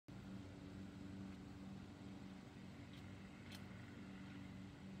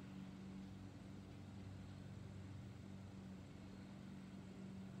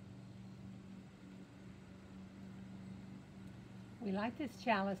We light this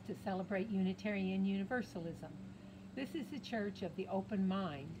chalice to celebrate Unitarian Universalism. This is the church of the open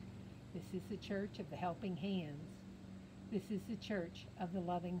mind. This is the church of the helping hands. This is the church of the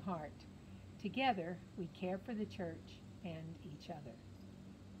loving heart. Together, we care for the church and each other.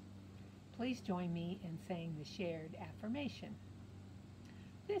 Please join me in saying the shared affirmation.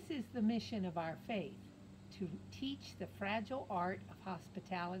 This is the mission of our faith, to teach the fragile art of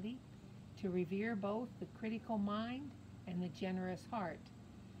hospitality, to revere both the critical mind and the generous heart,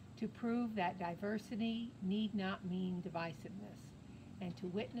 to prove that diversity need not mean divisiveness, and to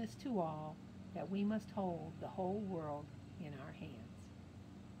witness to all that we must hold the whole world in our hands.